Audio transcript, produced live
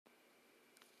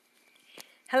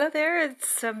Hello there.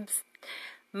 It's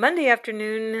Monday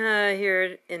afternoon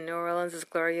here in New Orleans. It's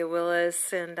Gloria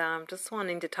Willis, and I'm just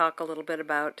wanting to talk a little bit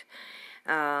about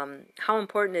how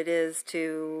important it is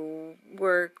to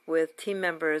work with team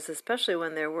members, especially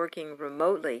when they're working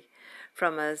remotely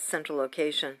from a central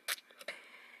location.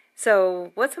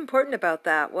 So what's important about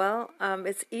that? Well,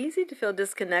 it's easy to feel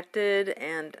disconnected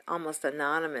and almost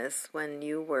anonymous when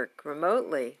you work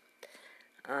remotely.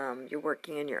 You're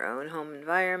working in your own home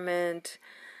environment.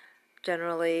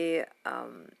 Generally,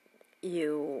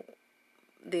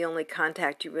 the only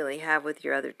contact you really have with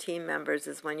your other team members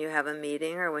is when you have a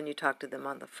meeting or when you talk to them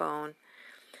on the phone.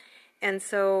 And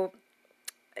so,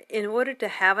 in order to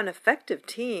have an effective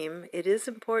team, it is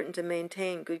important to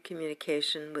maintain good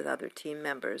communication with other team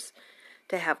members,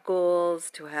 to have goals,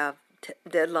 to have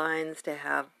deadlines, to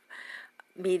have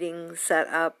meetings set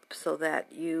up so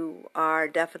that you are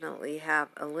definitely have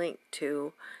a link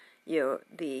to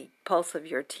the pulse of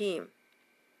your team.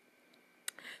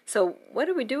 So what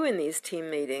do we do in these team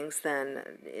meetings then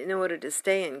in order to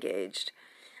stay engaged?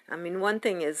 I mean, one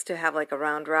thing is to have like a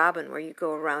round robin where you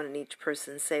go around and each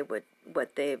person say what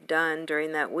they've done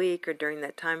during that week or during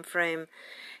that time frame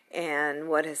and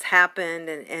what has happened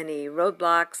and any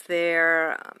roadblocks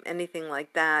there, anything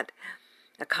like that.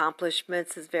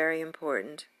 Accomplishments is very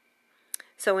important.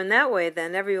 So in that way,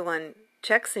 then everyone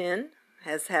checks in,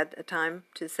 has had a time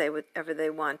to say whatever they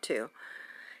want to.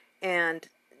 And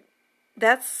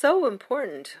that's so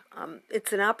important.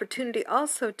 It's an opportunity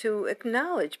also to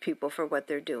acknowledge people for what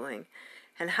they're doing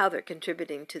and how they're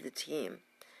contributing to the team.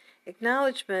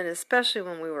 Acknowledgement, especially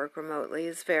when we work remotely,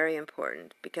 is very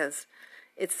important because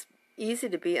it's easy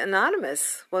to be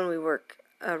anonymous when we work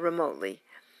remotely.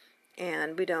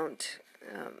 And we don't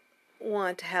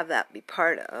want to have that be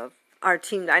part of our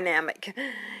team dynamic.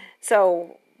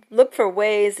 So look for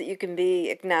ways that you can be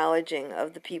acknowledging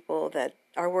of the people that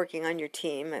are working on your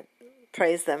team and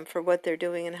praise them for what they're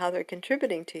doing and how they're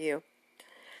contributing to you.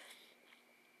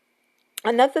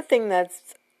 Another thing that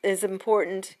is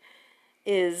important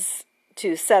is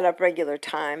to set up regular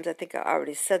times. I think I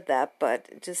already said that,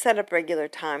 but to set up regular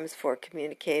times for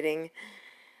communicating.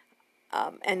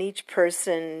 And each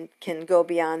person can go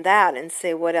beyond that and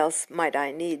say, what else might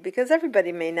I need? Because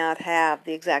everybody may not have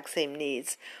the exact same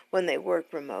needs when they work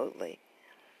remotely.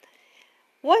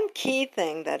 One key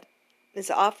thing that is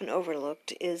often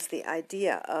overlooked is the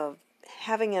idea of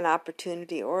having an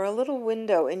opportunity or a little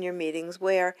window in your meetings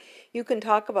where you can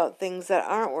talk about things that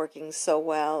aren't working so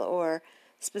well or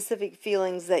specific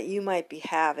feelings that you might be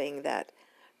having that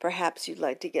perhaps you'd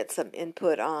like to get some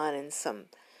input on and some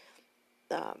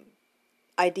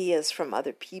ideas from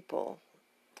other people.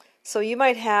 So you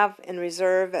might have in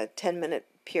reserve a 10-minute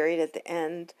period at the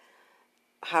end,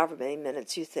 however many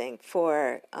minutes you think,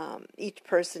 for each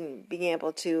person being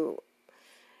able to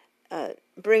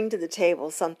bring to the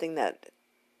table something that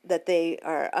they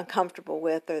are uncomfortable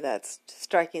with or that's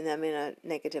striking them in a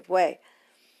negative way.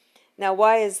 Now,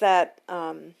 why is that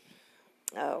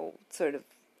sort of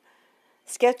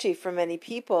sketchy for many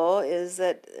people is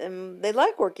that they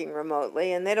like working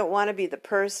remotely and they don't want to be the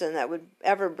person that would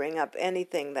ever bring up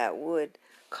anything that would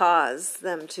cause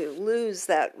them to lose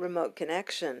that remote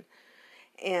connection.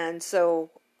 And so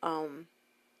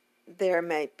there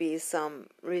might be some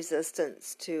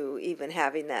resistance to even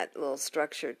having that little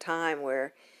structured time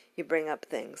where you bring up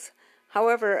things.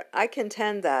 However, I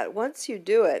contend that once you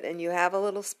do it and you have a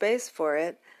little space for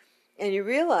it and you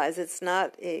realize it's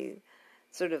not a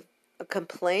sort of a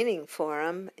complaining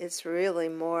forum, it's really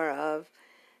more of,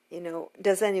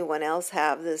 does anyone else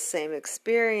have this same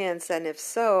experience? And if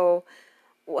so,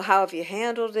 how have you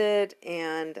handled it?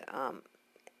 And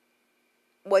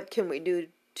what can we do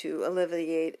to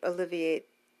alleviate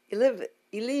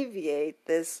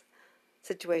this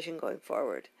situation going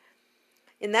forward?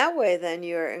 In that way, then,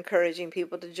 you're encouraging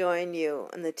people to join you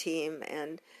on the team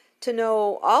and to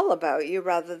know all about you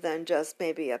rather than just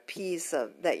maybe a piece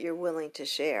of that you're willing to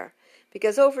share.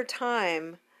 Because over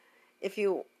time, if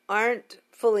you aren't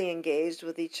fully engaged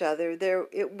with each other, there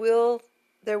will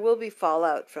be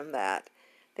fallout from that.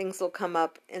 Things will come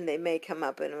up, and they may come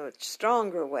up in a much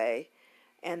stronger way,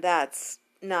 and that's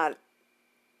not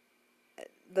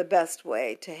the best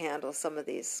way to handle some of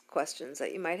these questions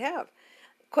that you might have.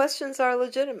 Questions are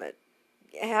legitimate.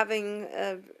 Having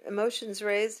emotions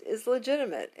raised is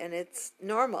legitimate, and it's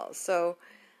normal. So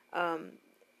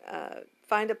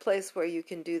find a place where you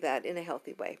can do that in a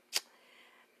healthy way.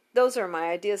 Those are my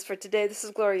ideas for today. This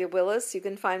is Gloria Willis. You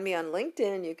can find me on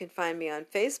LinkedIn. You can find me on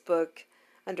Facebook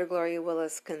under Gloria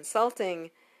Willis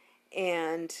Consulting.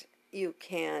 And you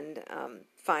can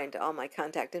find all my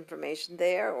contact information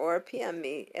there, or PM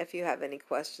me if you have any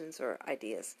questions or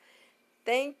ideas.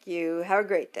 Thank you. Have a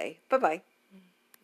great day. Bye-bye.